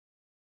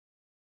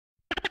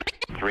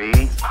3, 2,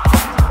 1,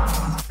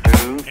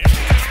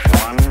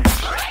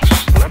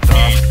 lift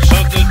off. To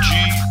the G,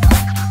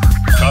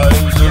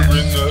 Kyle the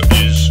Ringer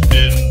is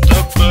in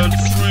the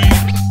belfry,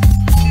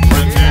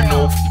 ringing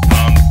up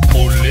and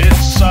pulling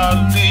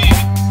Sally,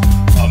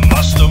 a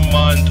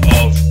mastermind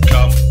of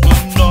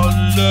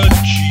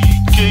campanology,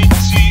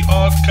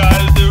 KTR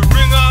Kyle the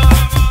Ringer.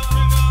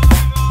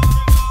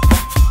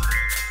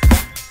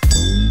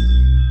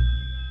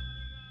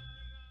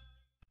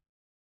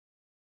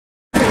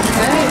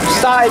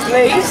 Side,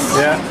 please.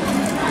 Yeah.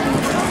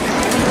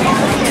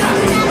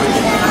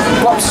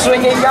 What's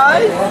swinging,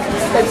 guys?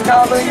 It's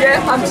Calvin here,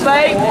 and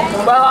today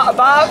we're at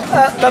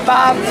the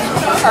bar.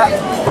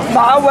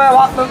 Now we're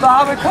at the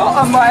barbecue,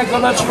 and we're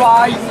gonna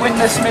try win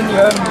this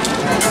minion.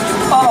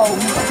 Oh,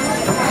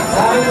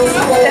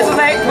 isn't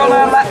it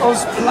gonna let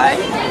us play?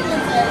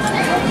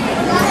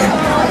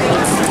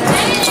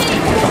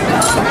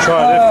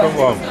 Try a different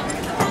one.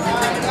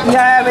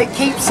 Yeah, it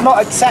keeps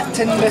not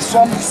accepting this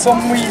one for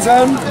some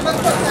reason.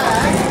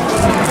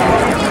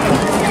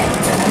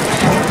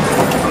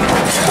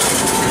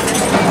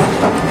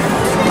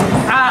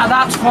 Ah,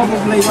 that's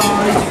probably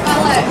right.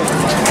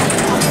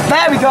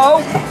 There we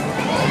go.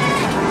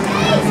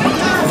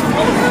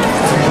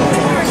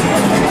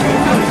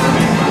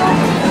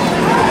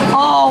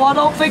 Oh, I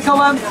don't think I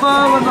went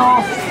far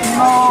enough.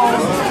 No,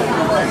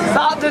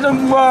 that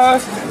didn't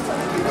work.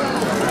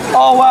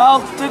 Oh well,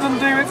 didn't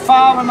do it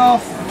far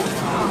enough.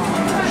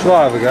 Shall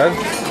I have a go?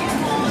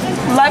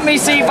 Let me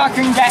see if I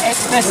can get it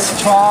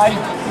this try.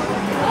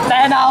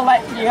 Then I'll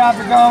let you have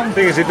a go. The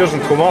thing is, it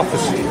doesn't come off.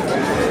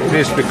 It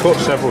needs to be cut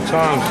several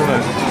times, doesn't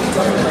it?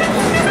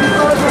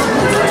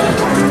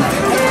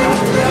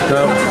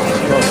 No,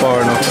 not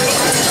far enough.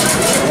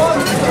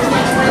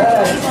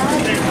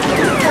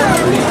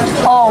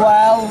 Oh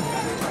well.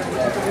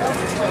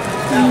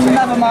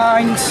 Never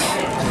mind.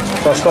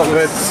 So I'll stop the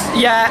vid.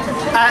 Yeah,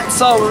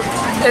 so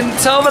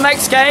until the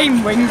next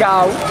game, ring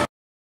out.